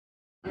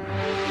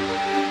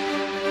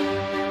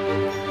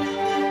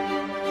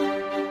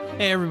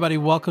Hey everybody,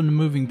 welcome to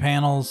Moving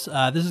Panels.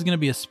 This is going to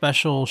be a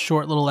special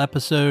short little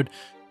episode.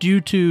 Due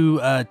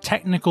to a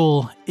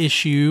technical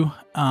issue,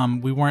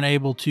 we weren't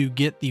able to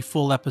get the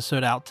full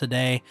episode out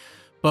today,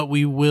 but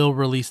we will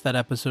release that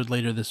episode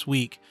later this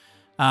week.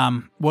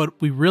 What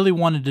we really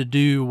wanted to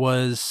do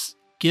was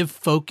give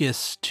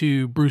focus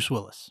to Bruce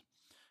Willis.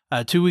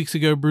 2 weeks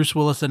ago, Bruce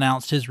Willis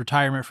announced his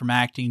retirement from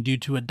acting due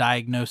to a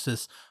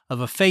diagnosis of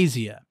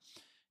aphasia.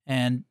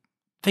 And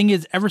thing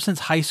is, ever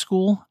since high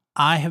school,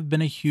 I have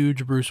been a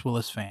huge Bruce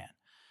Willis fan.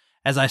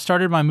 As I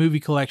started my movie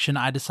collection,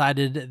 I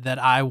decided that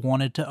I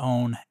wanted to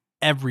own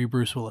every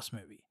Bruce Willis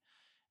movie.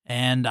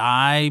 And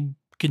I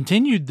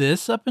continued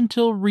this up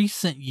until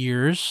recent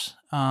years,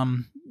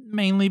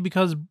 mainly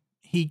because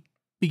he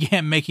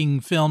began making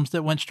films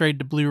that went straight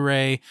to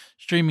Blu-ray,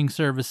 streaming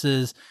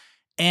services,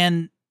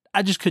 and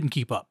I just couldn't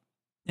keep up.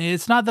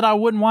 It's not that I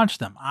wouldn't watch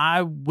them.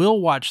 I will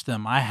watch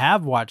them. I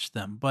have watched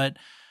them, but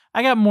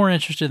I got more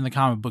interested in the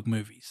comic book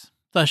movies.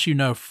 Thus, you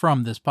know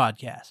from this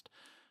podcast.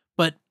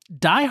 But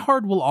Die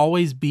Hard will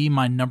always be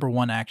my number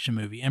one action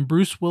movie, and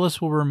Bruce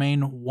Willis will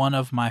remain one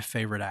of my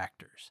favorite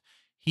actors.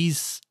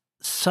 He's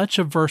such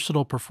a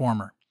versatile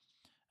performer.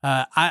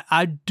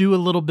 I do a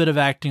little bit of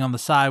acting on the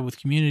side with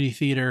community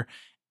theater,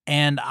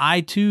 and I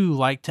too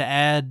like to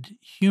add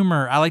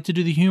humor. I like to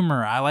do the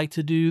humor. I like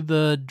to do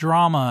the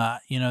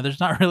drama. You know, there's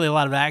not really a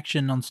lot of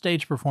action on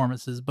stage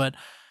performances, but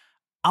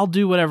I'll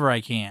do whatever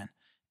I can.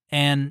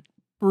 And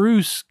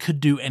Bruce could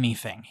do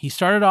anything. He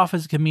started off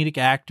as a comedic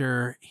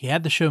actor. He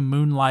had the show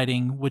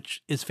Moonlighting,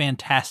 which is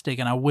fantastic,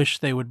 and I wish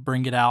they would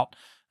bring it out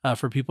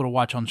for people to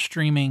watch on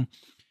streaming.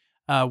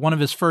 One of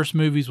his first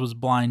movies was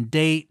Blind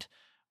Date,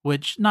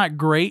 which not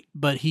great,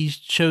 but he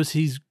shows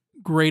he's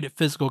great at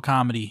physical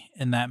comedy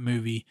in that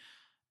movie.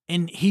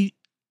 And he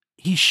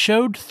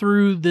showed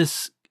through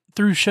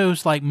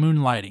shows like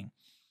Moonlighting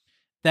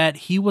that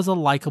he was a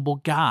likable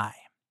guy.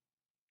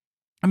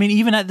 I mean,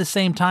 even at the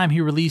same time,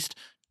 he released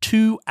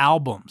 2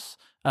 albums,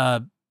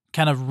 kind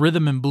of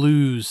rhythm and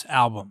blues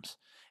albums,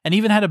 and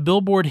even had a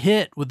Billboard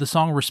hit with the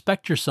song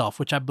Respect Yourself,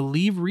 which I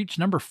believe reached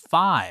number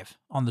 5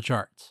 on the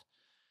charts.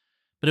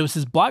 But it was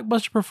his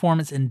blockbuster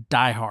performance in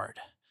Die Hard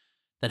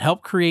that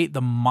helped create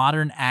the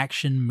modern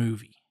action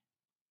movie,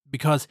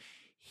 because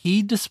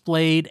he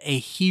displayed a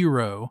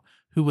hero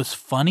who was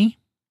funny,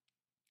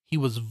 he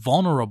was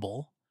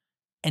vulnerable,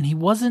 and he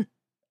wasn't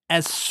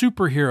as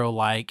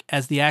superhero-like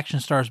as the action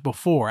stars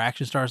before,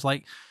 action stars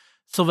like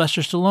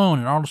Sylvester Stallone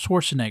and Arnold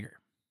Schwarzenegger.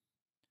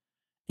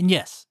 And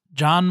yes,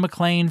 John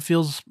McClane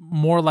feels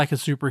more like a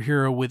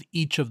superhero with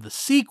each of the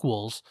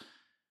sequels,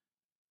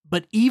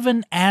 but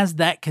even as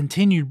that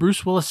continued,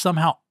 Bruce Willis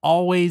somehow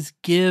always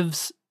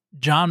gives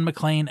John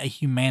McClane a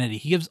humanity.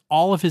 He gives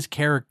all of his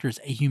characters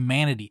a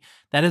humanity.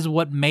 That is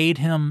what made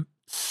him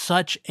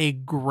such a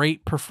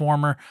great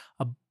performer,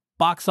 a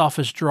box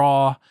office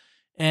draw.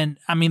 And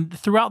I mean,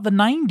 throughout the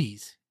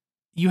 90s,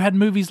 you had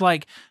movies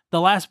like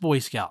The Last Boy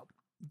Scout,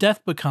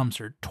 Death Becomes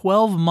Her,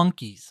 12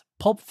 Monkeys,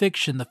 Pulp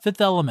Fiction, The Fifth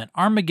Element,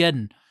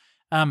 Armageddon,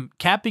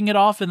 capping it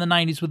off in the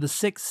 90s with The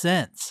Sixth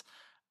Sense.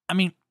 I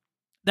mean,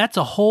 that's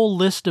a whole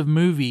list of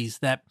movies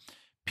that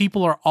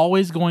people are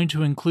always going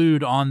to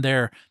include on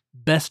their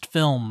best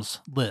films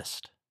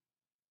list.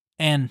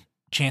 And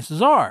chances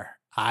are,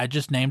 I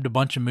just named a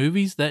bunch of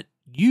movies that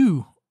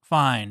you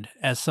find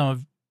as some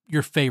of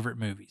your favorite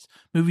movies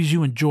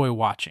you enjoy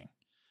watching.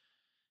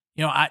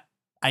 You know, I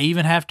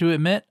even have to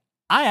admit,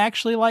 I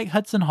actually like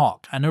Hudson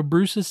Hawk. I know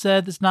Bruce has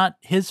said it's not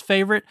his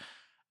favorite,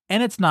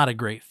 and it's not a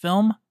great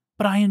film,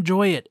 but I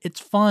enjoy it. It's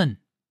fun.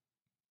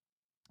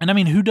 And I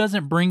mean, who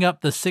doesn't bring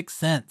up The Sixth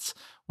Sense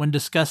when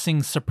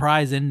discussing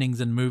surprise endings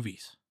in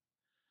movies?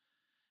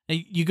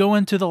 You go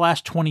into the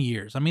last 20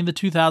 years. I mean, the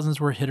 2000s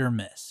were hit or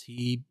miss.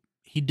 He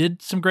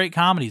did some great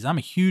comedies. I'm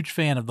a huge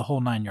fan of the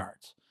whole 9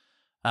 yards.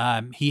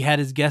 He had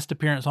his guest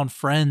appearance on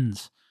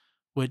Friends,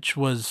 which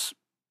was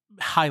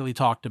highly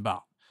talked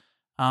about.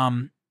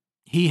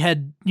 He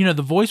had,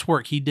 the voice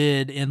work he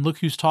did in Look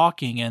Who's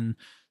Talking, and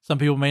some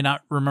people may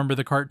not remember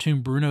the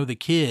cartoon Bruno the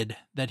Kid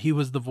that he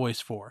was the voice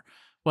for.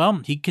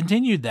 Well, he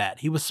continued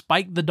that. He was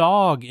Spike the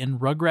dog in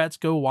Rugrats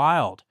Go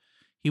Wild.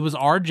 He was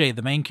RJ,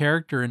 the main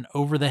character in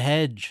Over the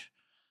Hedge.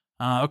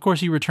 Of course,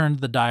 he returned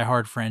to the Die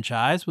Hard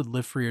franchise with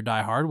Live Free or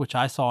Die Hard, which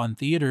I saw in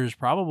theaters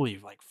probably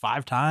like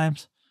 5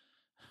 times.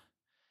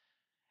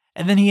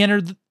 And then he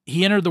entered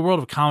the world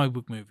of comic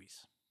book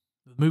movies.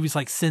 Movies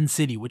like Sin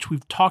City, which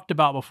we've talked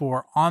about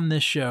before on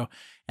this show,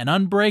 and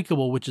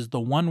Unbreakable, which is the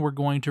one we're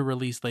going to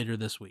release later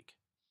this week.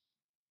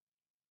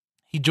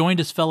 He joined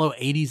his fellow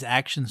 80s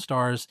action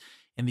stars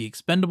in the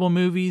Expendable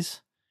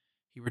movies.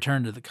 He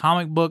returned to the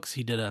comic books.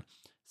 He did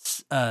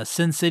a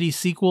Sin City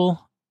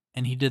sequel,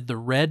 and he did the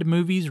Red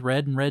movies,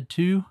 Red and Red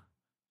 2,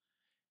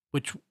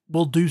 which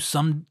we'll do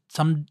some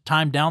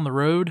time down the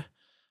road.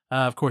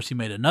 Of course, he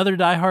made another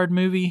Die Hard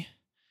movie,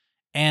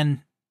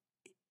 and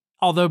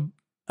although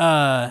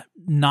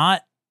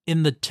not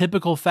in the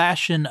typical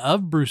fashion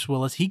of Bruce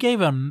Willis, he gave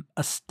him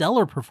a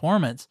stellar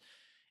performance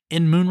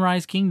in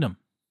Moonrise Kingdom.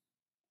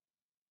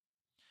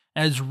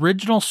 His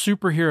original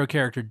superhero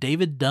character,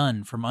 David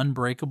Dunn from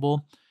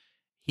Unbreakable,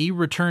 he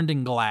returned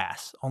in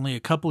Glass only a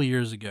couple of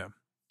years ago.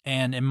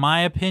 And in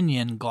my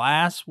opinion,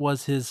 Glass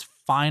was his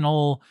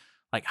final,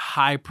 like,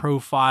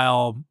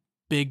 high-profile,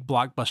 big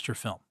blockbuster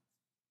film.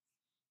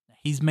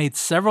 He's made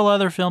several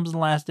other films in the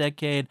last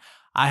decade.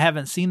 I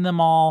haven't seen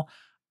them all,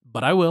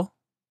 but I will.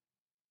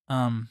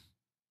 And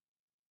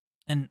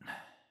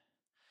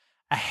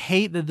I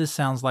hate that this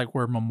sounds like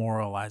we're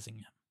memorializing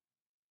him.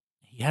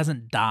 He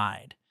hasn't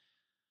died,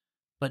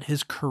 but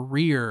his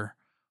career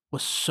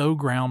was so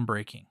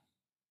groundbreaking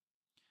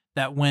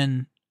that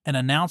when an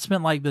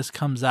announcement like this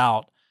comes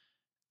out,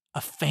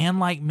 a fan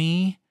like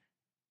me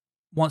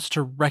wants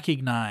to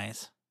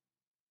recognize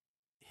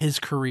his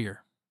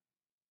career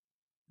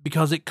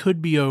because it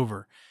could be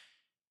over.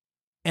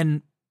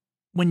 And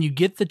when you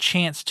get the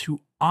chance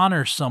to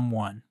honor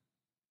someone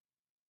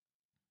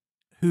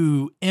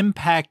who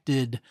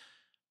impacted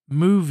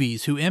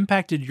movies, who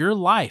impacted your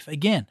life.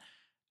 Again,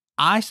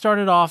 I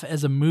started off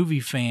as a movie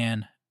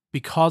fan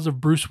because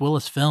of Bruce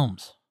Willis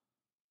films.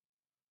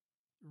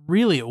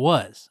 Really, it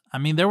was. I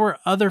mean, there were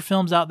other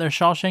films out there.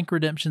 Shawshank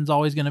Redemption's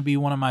always going to be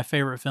one of my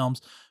favorite films.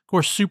 Of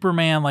course,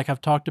 Superman, like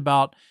I've talked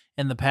about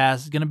in the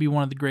past, is going to be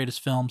one of the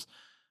greatest films.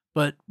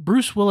 But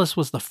Bruce Willis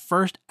was the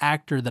first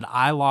actor that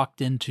I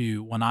locked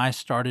into when I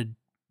started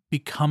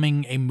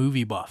becoming a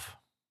movie buff.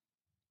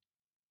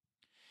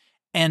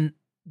 And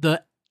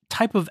the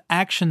type of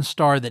action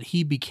star that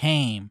he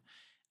became,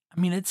 I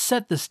mean, it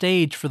set the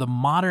stage for the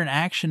modern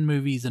action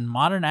movies and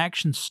modern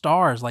action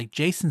stars like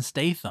Jason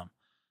Statham,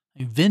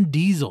 Vin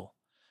Diesel.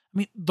 I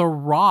mean, The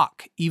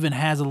Rock even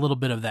has a little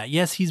bit of that.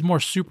 Yes, he's more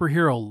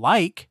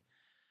superhero-like,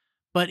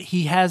 but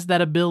he has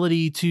that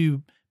ability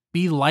to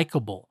be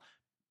likable.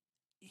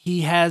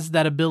 He has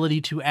that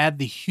ability to add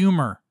the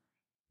humor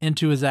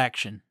into his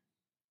action.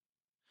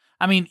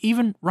 I mean,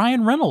 even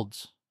Ryan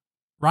Reynolds.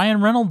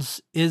 Ryan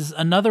Reynolds is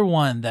another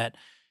one that,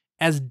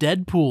 as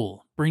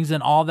Deadpool, brings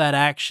in all that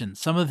action.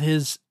 Some of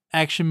his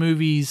action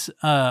movies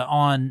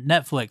on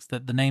Netflix,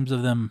 that the names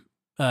of them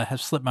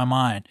have slipped my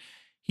mind,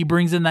 he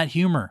brings in that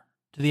humor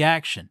to the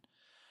action.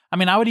 I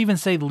mean, I would even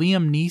say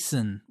Liam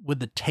Neeson with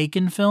the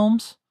Taken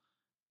films.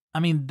 I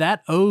mean,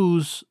 that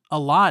owes a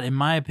lot, in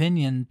my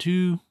opinion,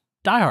 to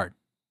Die Hard.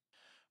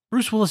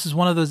 Bruce Willis is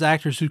one of those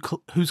actors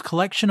whose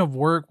collection of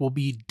work will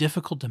be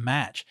difficult to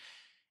match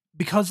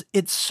because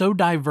it's so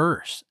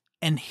diverse,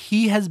 and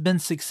he has been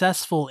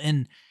successful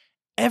in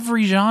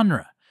every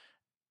genre.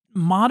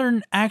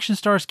 Modern action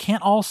stars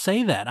can't all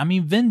say that. I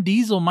mean, Vin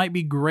Diesel might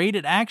be great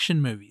at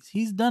action movies.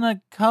 He's done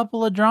a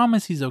couple of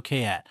dramas he's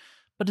okay at.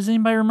 But does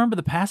anybody remember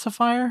The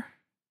Pacifier?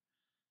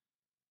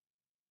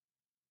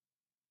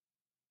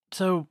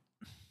 So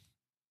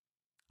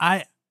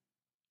I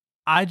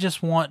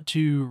just want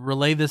to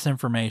relay this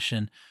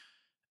information.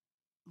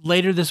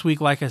 Later this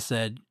week, like I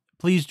said,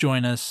 please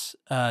join us.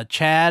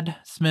 Chad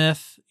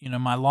Smith,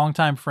 my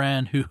longtime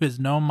friend who has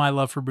known my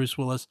love for Bruce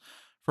Willis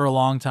for a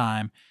long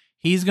time,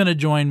 he's going to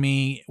join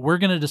me. We're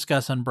going to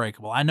discuss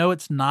Unbreakable. I know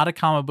it's not a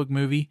comic book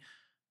movie,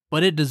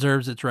 but it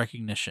deserves its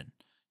recognition.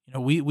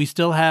 We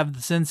still have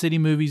the Sin City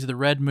movies, the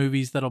Red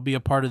movies that'll be a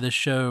part of this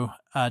show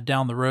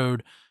down the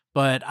road,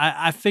 but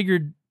I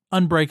figured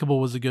Unbreakable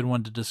was a good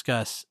one to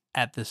discuss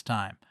at this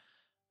time.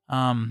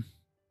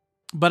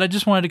 But I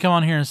just wanted to come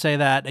on here and say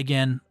that,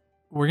 again,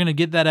 we're going to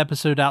get that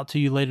episode out to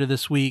you later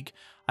this week.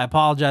 I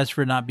apologize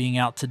for it not being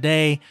out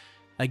today.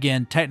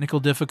 Again, technical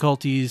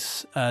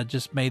difficulties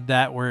just made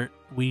that where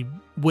we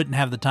wouldn't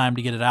have the time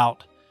to get it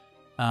out.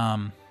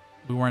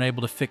 We weren't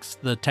able to fix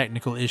the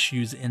technical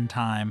issues in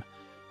time.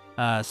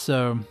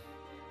 So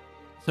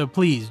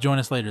please join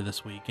us later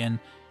this week. And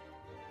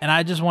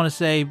I just want to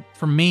say,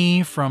 from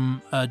me,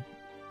 from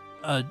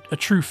a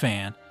true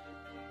fan,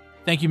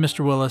 thank you,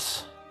 Mr.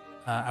 Willis.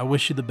 I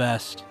wish you the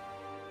best.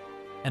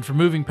 And for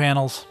Moving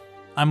Panels,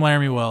 I'm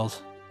Laramie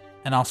Wells,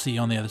 and I'll see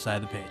you on the other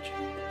side of the page.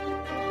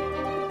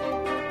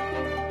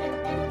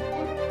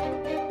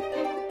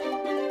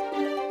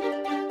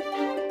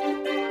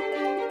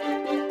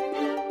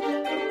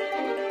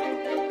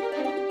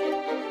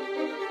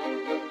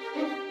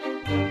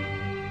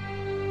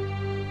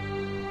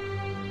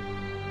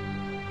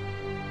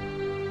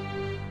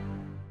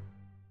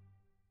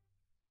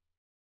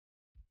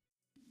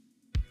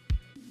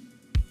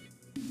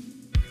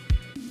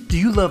 Do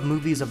you love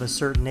movies of a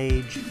certain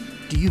age?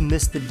 Do you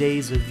miss the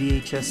days of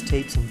VHS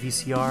tapes and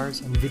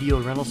VCRs and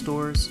video rental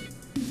stores?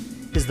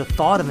 Does the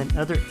thought of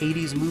another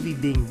 80s movie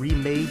being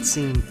remade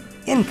seem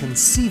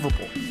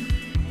inconceivable?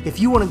 If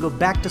you want to go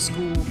back to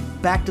school,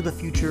 back to the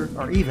future,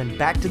 or even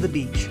back to the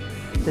beach,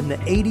 then the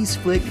 80s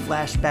Flick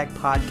Flashback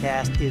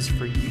Podcast is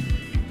for you.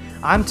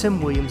 I'm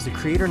Tim Williams, the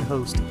creator and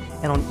host,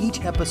 and on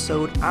each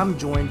episode, I'm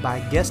joined by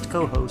a guest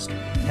co-host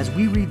as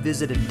we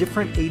revisit a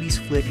different 80s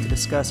flick to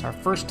discuss our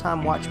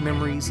first-time watch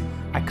memories,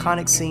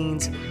 iconic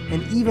scenes,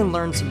 and even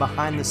learn some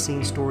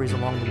behind-the-scenes stories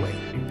along the way.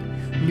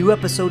 New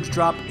episodes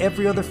drop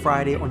every other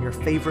Friday on your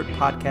favorite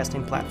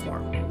podcasting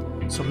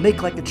platform. So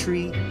make like a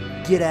tree,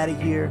 get out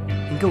of here,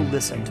 and go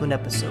listen to an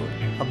episode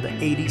of the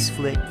 80s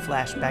Flick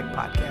Flashback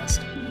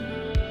Podcast.